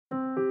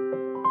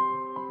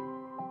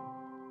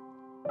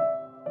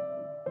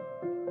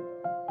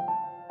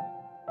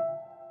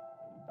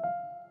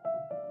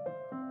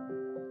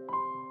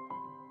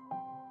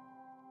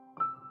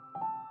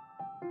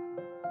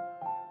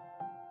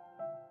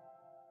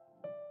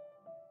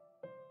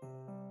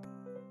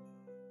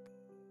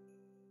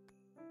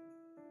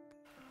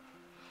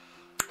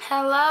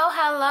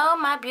Hello,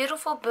 my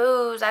beautiful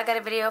boos. I got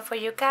a video for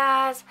you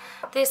guys.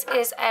 This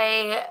is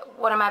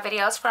one of my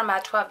videos for my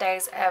 12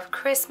 days of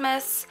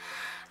Christmas.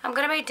 I'm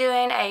going to be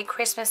doing a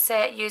Christmas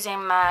set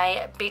using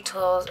my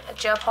Beetles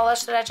gel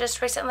polish that I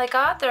just recently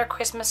got. Their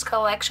Christmas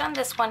collection,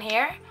 this one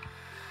here.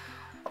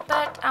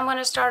 But I'm going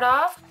to start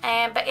off.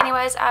 But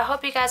anyways, I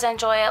hope you guys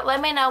enjoy it.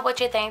 Let me know what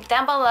you think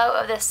down below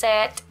of the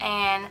set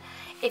and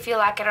if you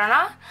like it or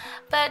not.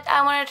 But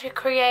I wanted to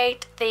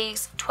create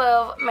these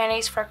 12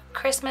 minis for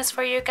Christmas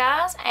for you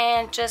guys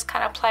and just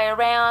kind of play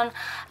around.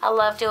 I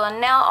love doing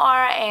nail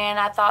art and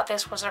I thought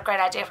this was a great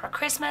idea for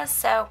Christmas.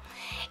 So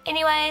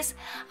anyways,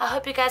 I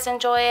hope you guys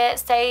enjoy it.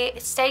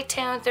 Stay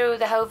tuned through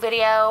the whole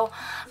video.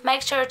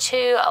 Make sure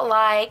to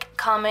like,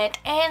 comment,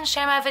 and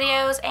share my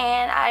videos,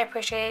 and I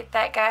appreciate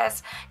that,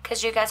 guys,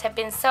 because you guys have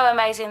been so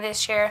amazing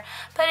this year.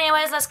 But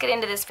anyways, let's get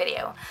into this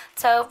video.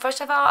 So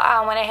first of all,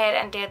 I went ahead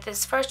and did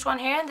this first one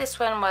here. This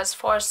one was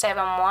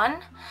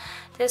 471.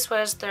 This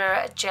was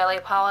their jelly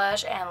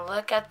polish, and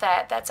look at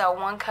that. That's a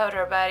one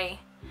coater, buddy.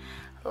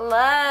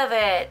 Love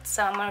it.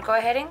 So I'm going to go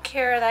ahead and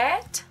cure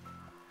that.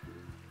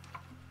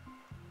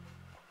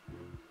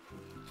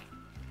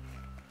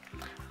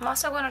 I'm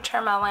also going to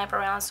turn my lamp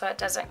around so it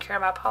doesn't cure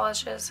my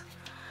polishes.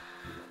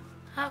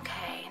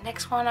 Okay,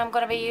 next one I'm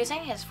going to be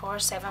using is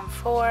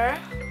 474.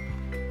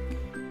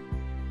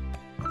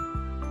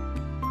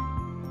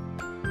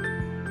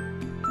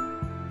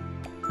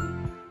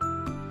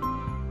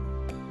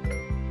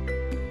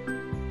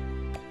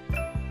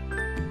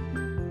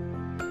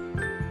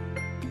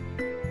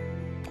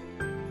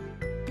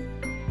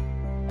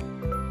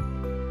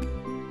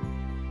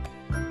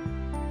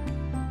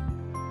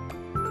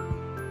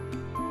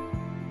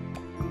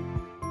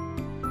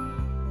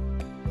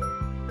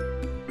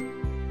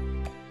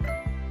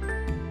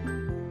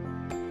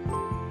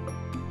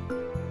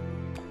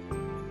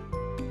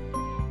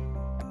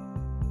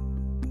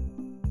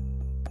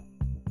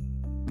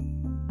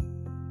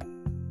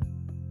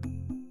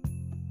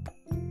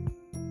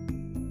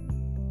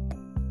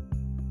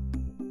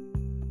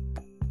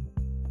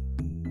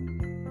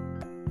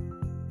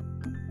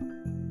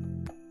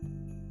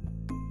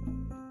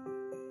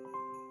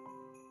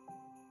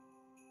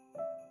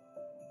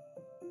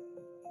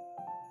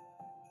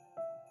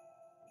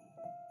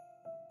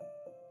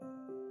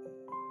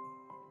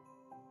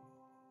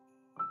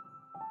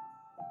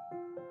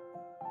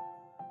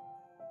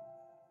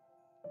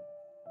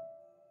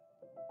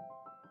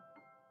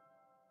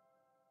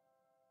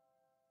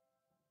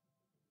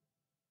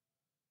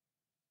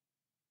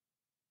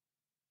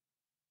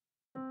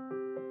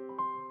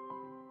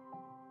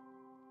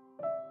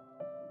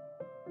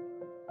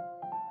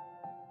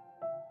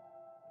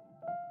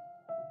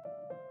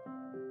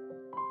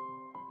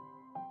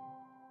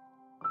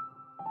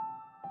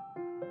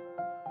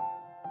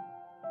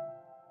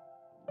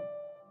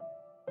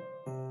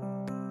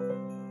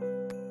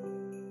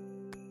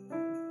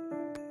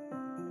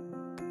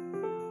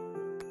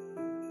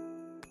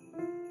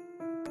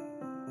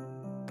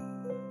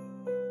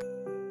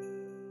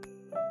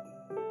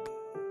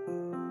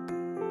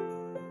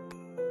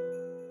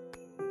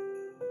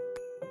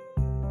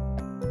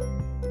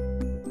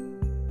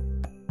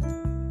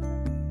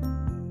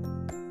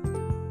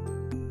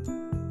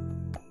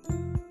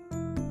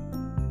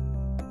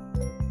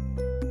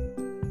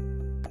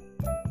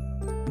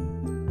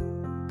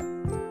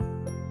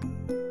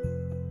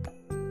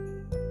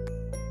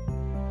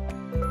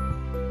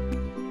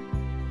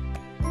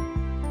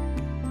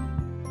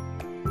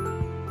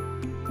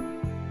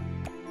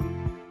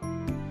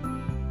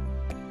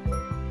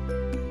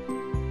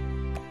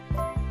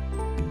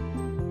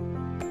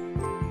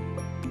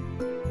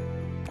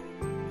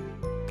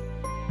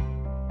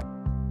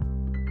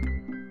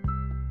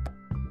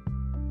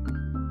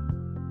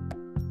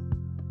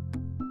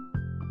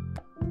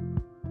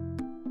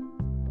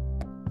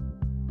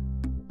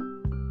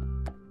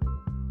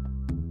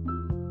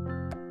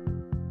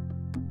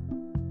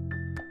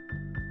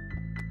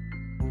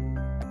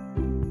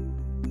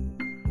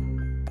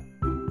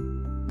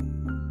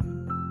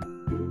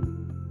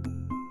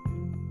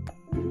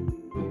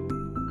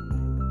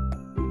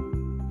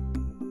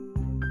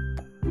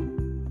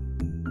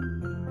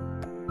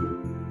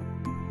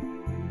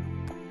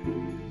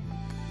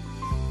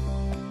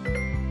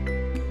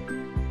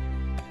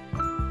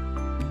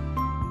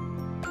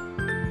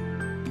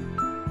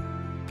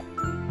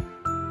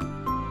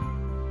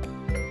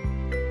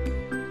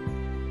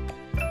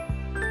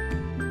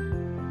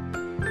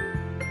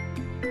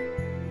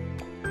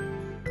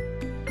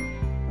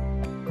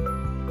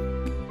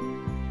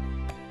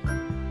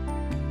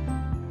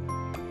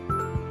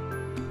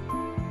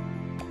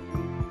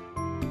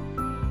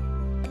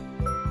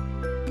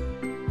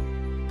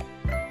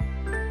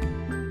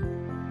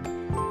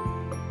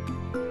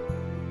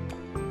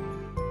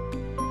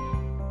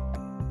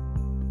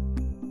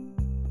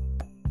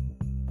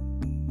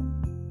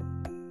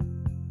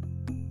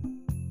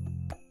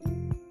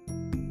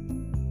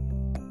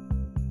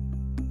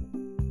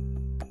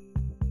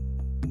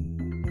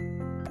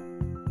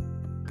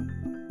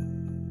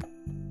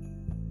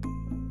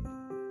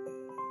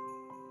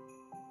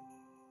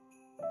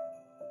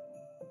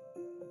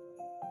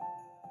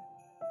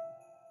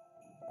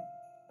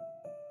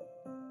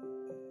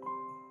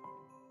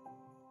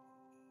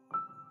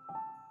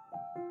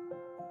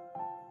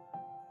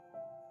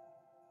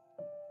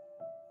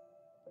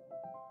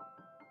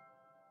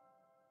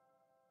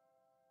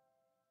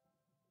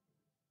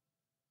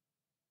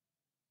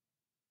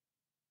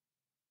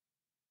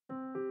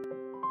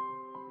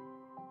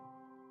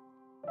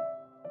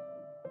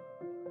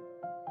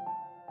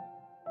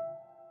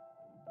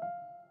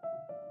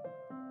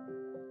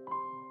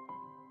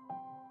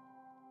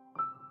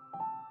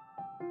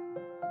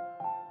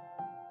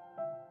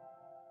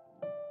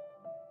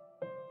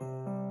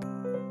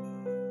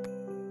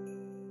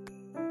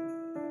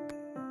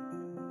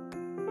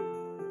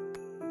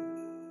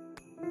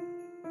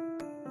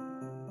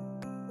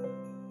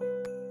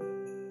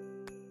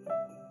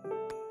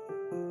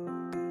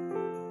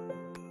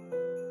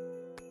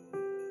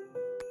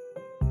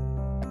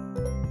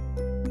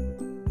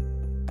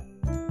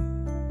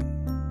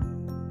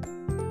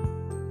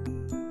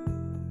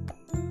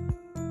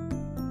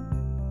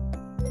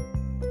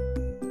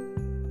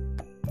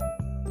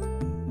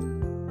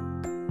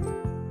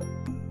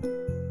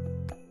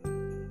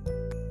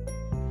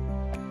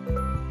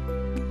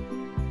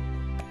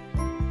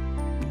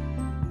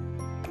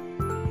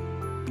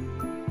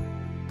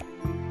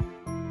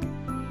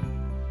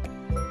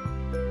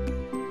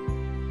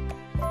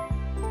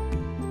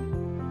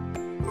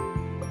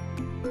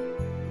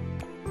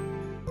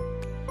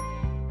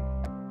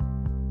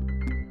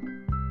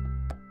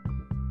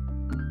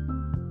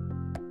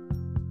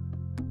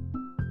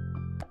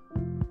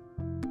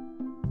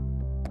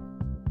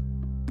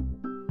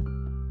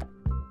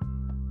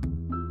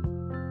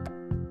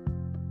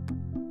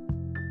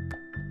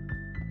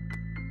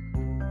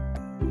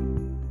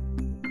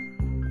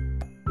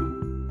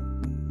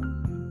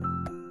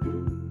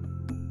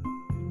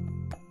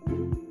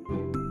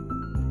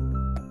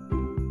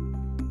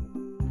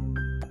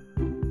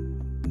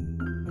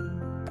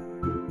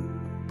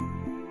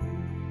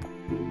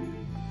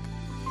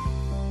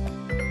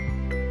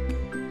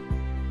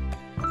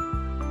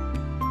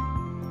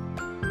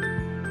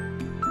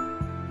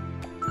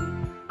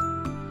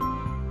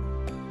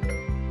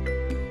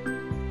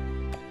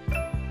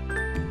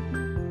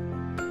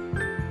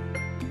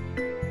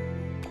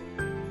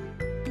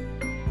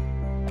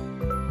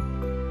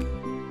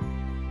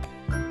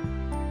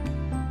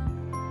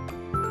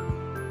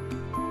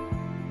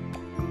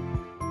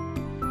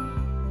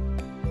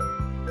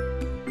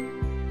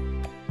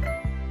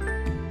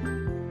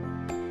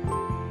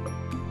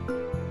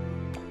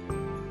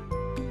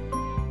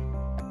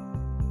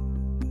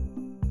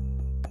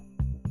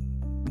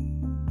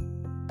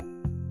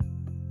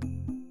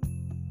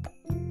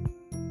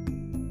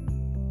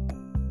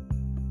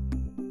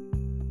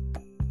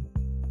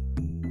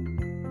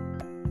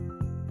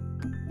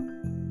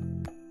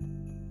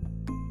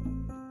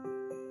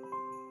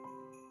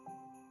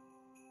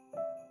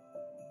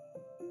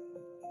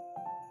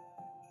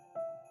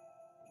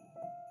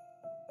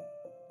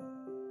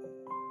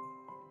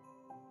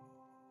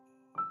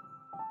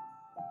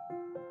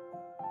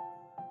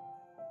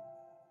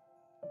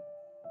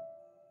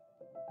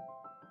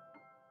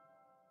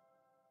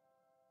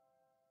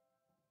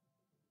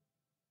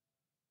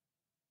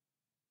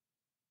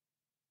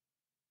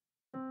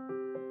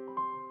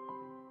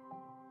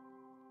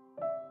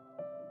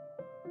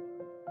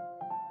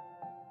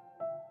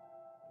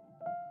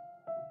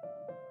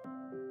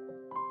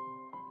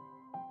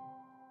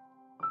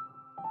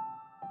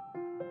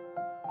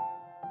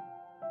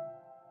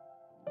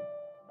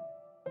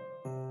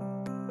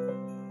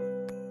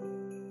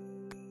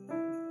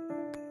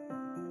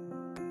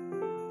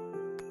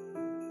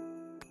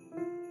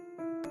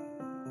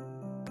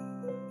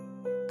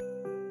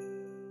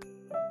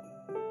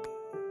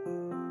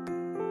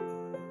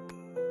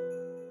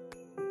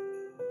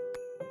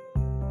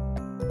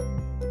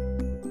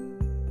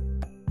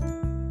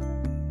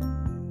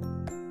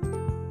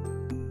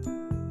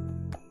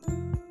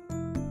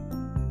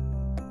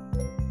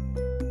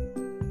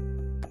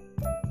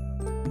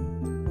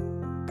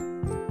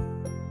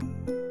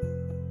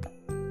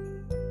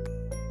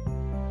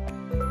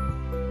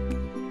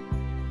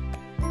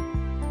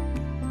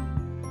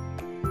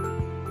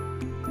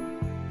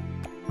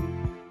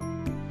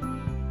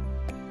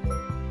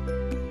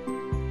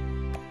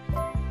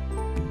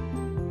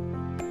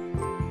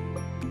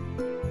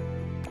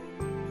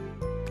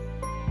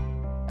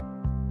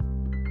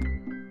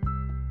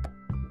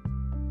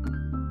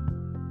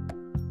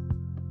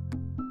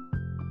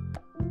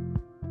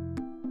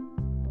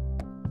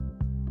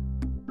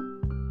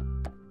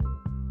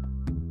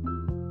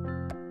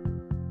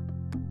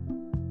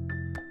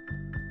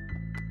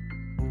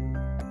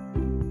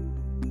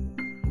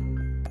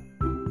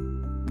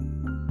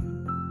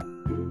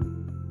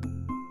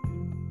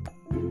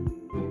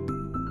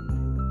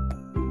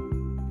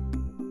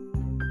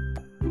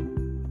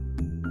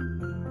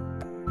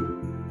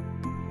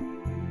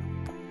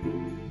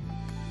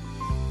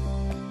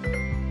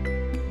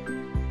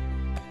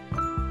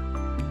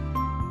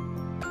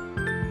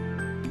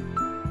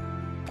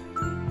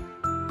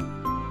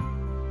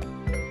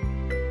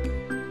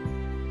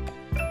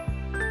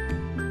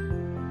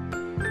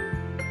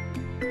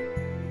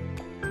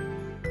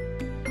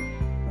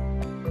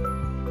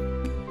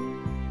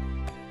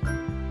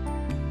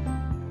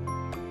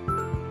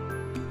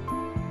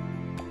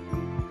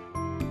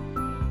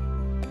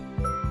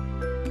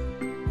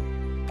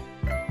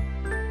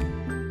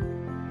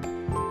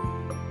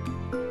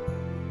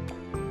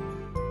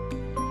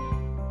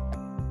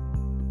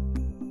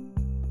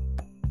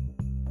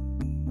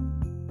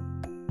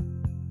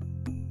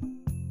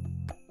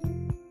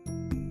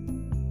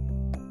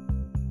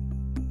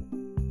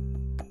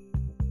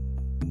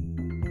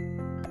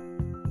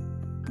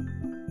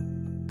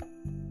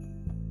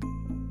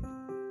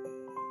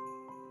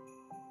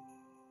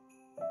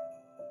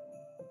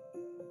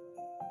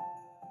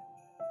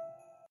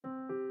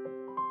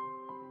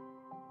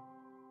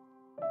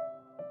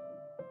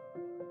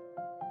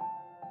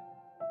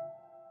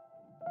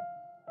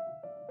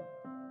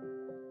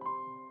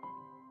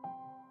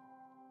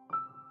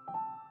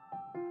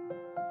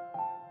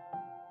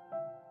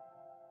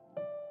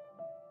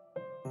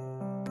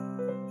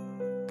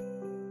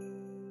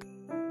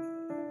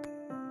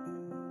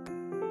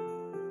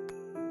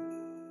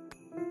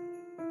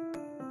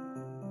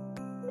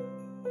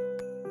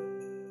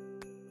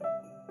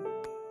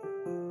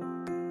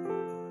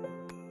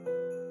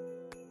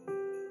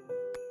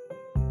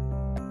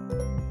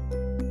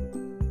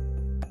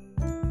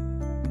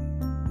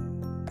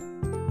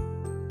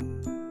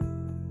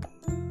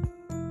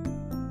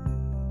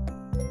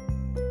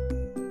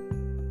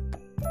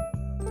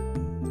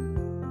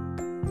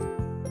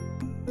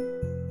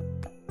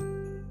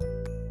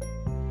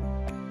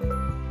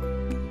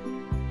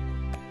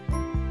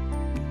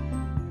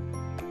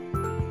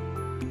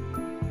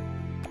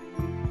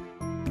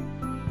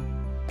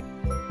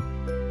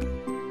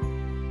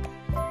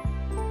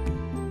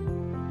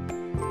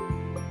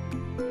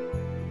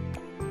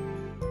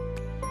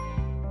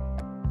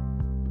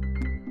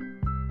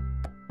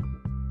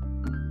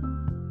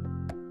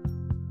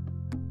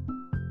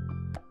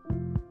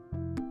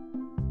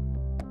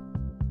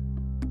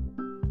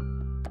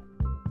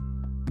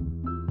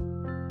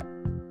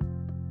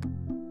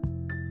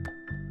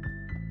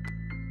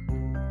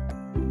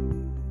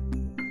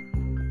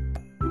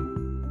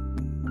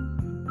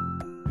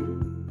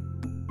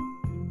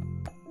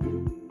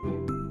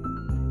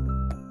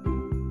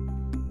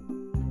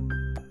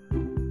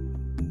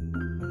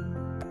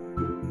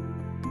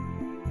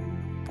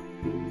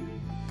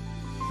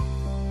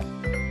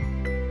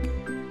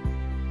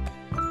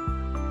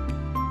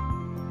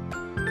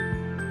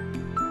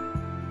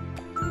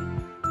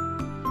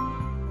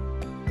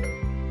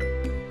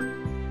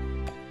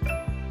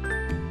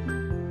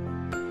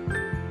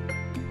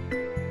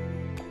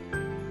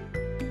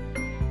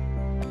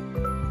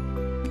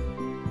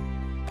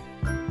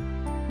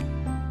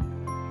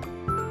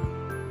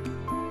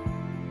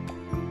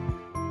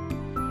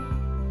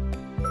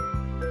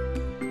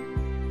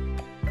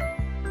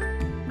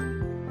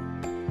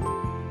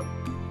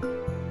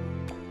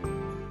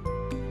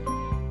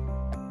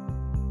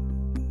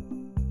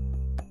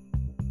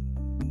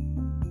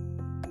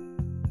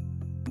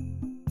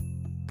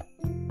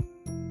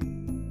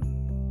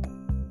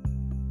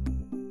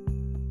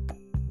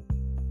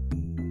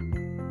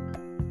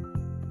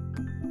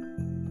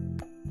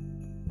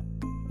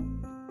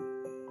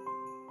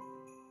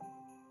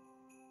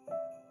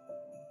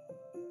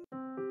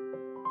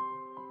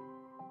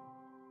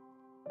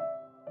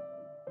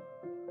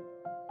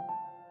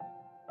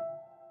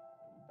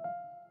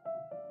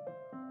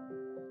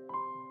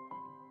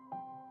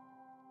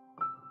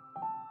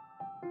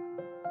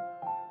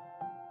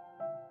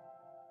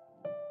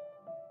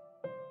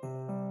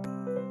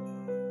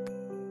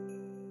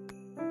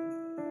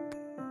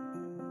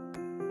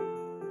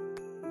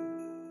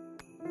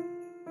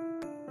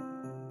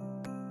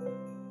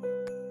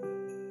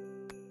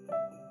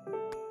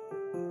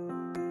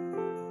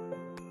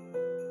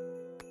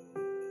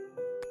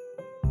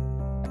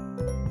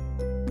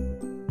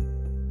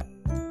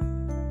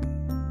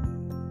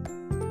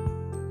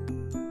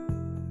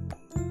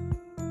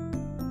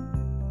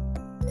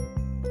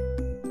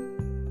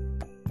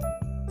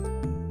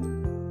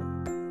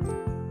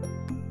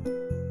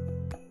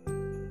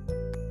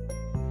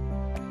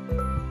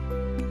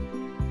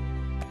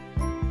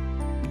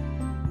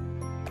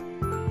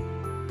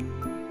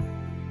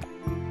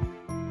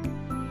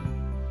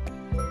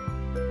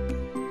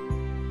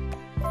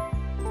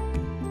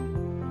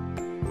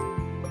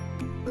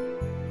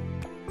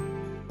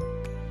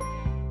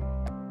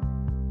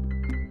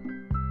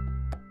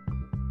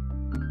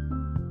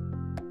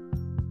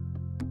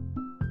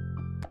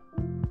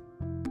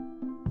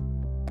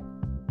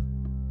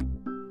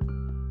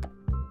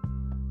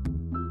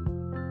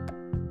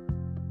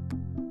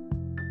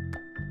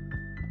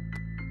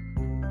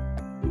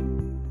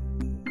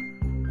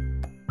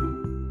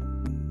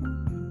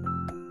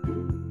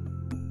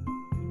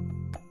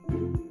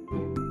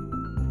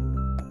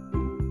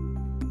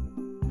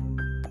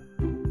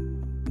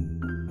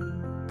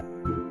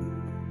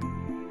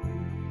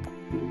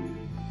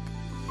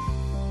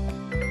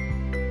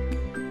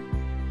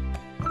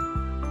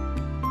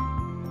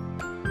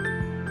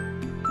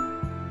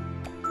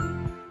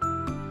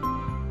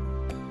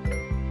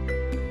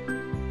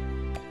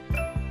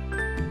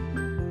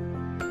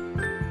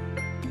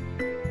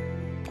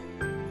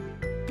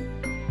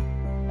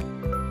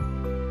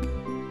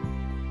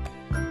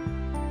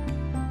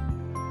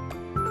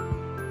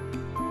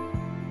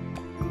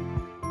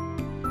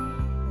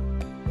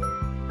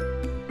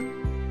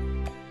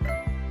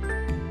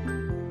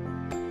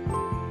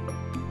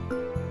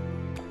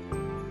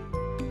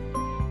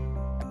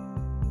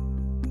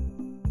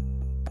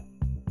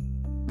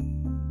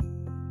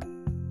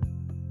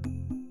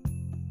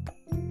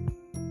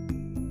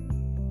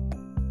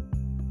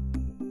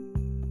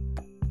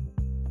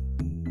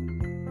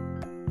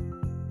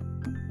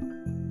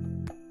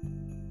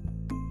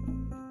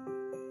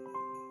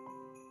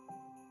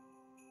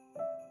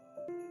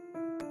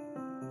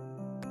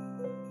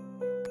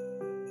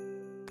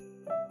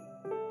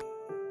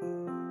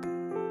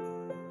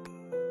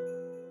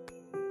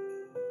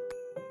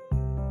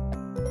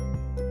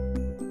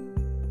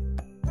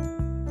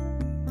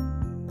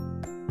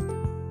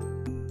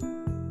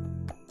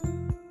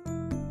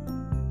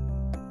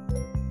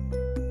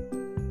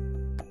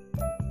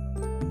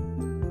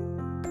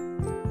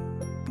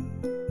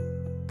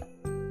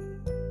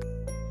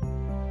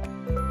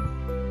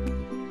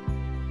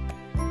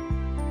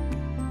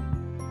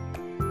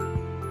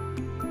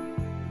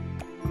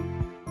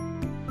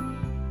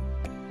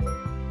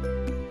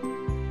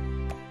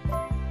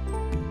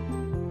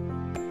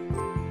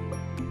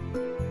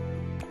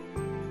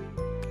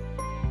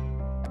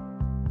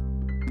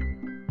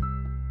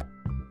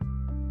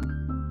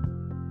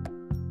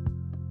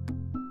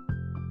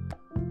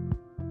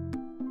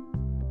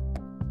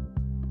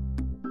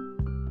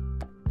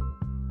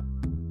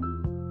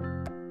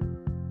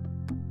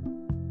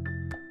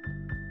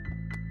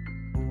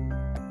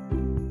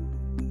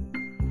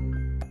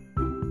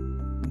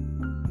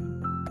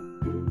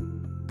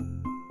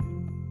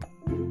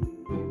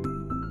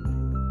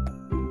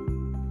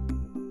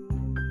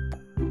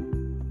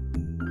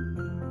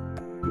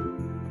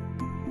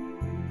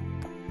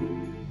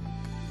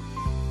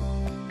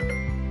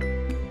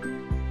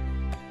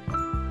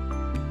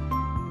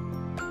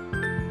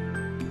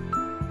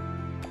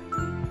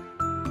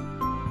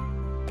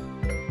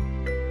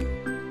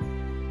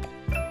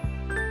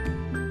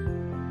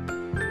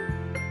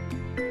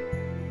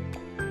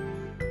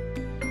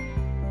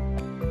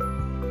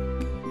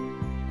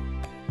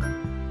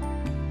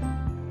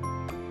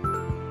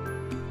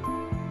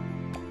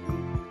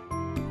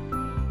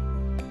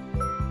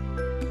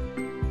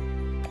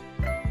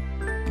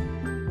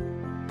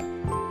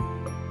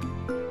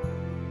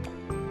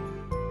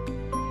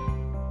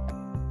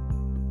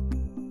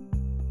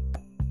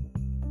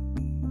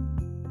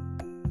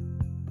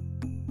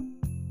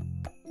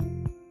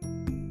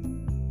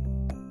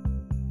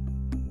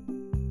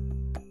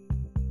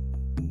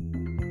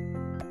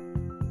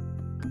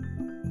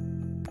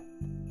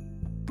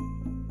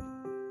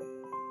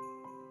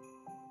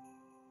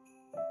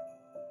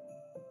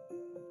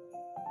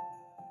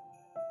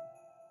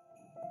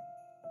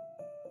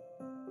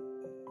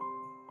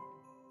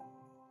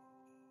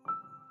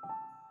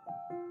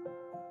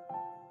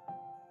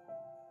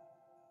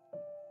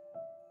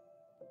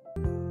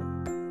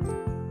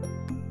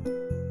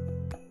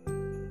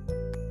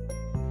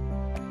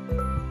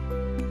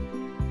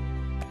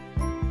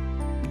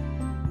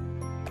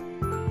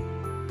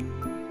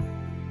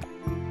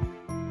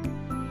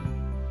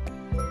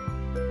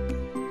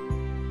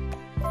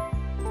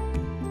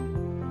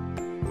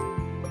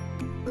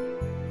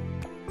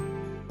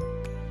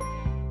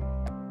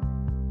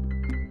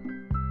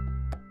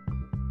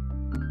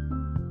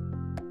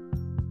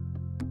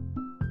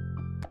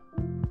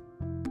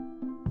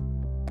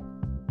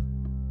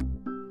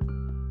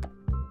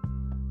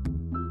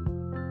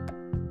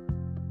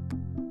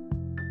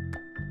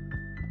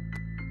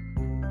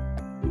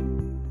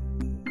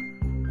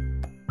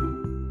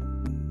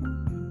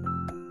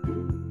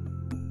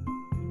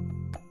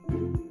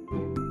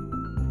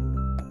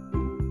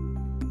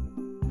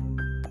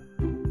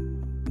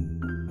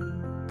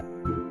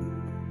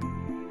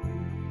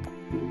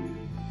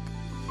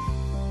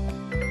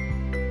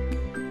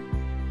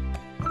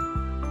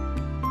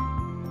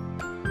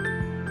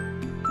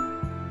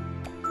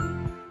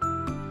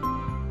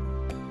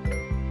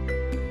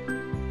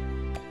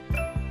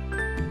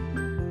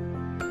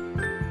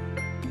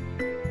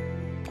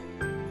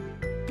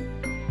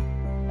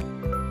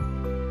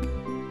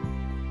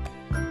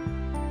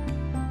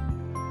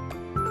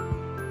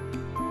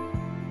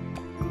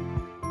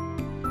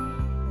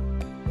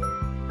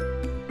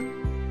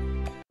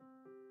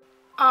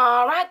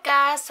 Alright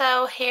guys,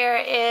 so here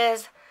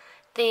is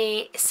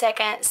the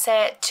second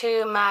set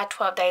to my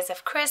 12 Days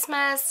of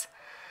Christmas.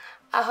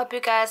 I hope you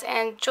guys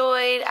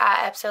enjoyed. I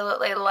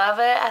absolutely love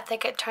it. I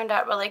think it turned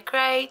out really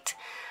great.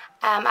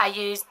 I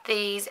used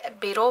these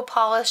Beetle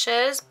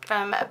polishes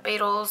from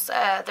Beetles.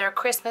 Their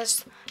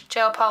Christmas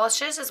gel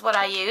polishes is what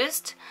I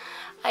used.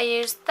 I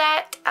used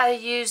that. I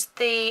used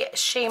the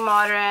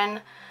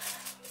Shemdern.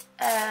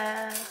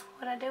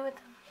 What did I do with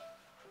them?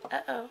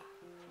 Uh-oh.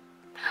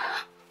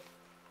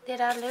 Did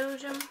I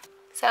lose them?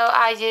 So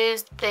I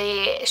used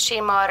the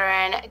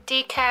Shemdern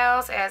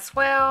decals as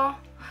well,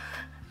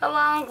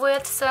 along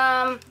with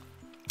some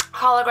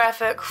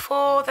holographic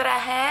foil that I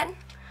had.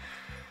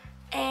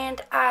 And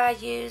I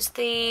used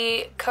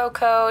the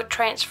Cocoa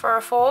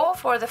transfer foil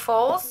for the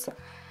foils.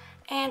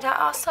 And I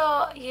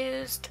also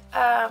used,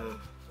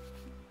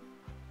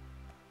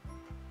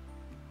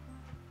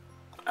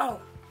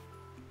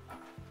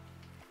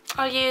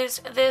 I'll use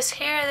this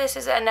here. This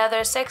is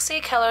another sexy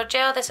color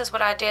gel. This is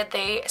what I did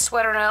the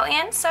sweater nail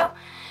in. So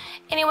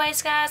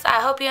anyways guys,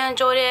 I hope you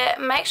enjoyed it.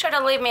 Make sure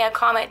to leave me a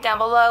comment down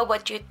below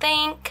what you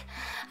think.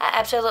 I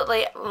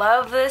absolutely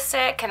love this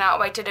set. Cannot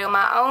wait to do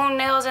my own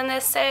nails in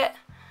this set.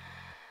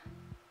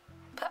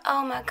 But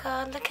oh my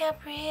god, look how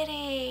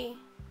pretty.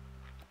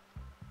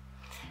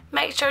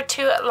 Make sure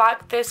to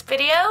like this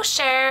video,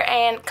 share,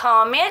 and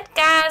comment.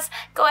 Guys,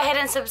 go ahead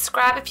and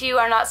subscribe if you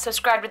are not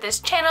subscribed to this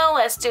channel.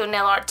 Let's do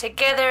nail art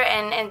together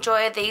and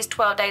enjoy these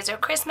 12 days of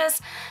Christmas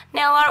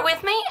nail art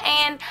with me.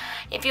 And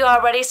if you are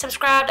already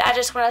subscribed, I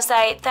just want to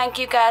say thank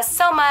you guys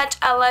so much.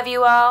 I love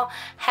you all.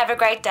 Have a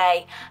great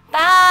day.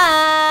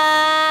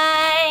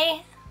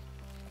 Bye.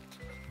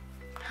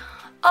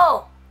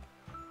 Oh.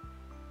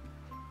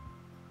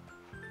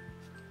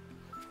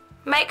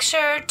 Make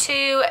sure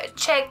to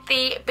check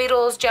the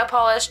Beetles gel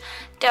polish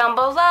down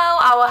below.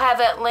 I will have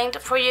it linked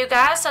for you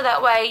guys so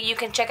that way you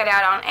can check it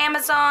out on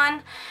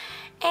Amazon.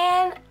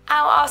 And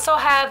I will also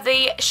have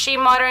the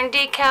Shemdern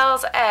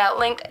decals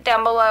linked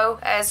down below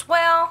as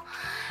well.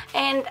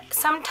 And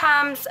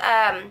sometimes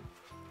a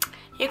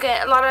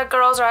lot of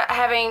girls are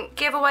having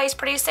giveaways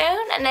pretty soon.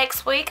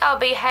 Next week I'll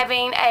be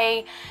having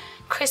a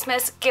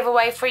Christmas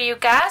giveaway for you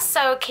guys,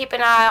 so keep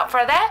an eye out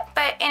for that.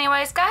 But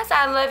anyways guys,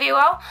 I love you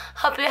all.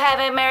 Hope you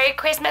have a Merry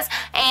Christmas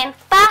and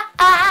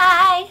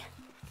bye.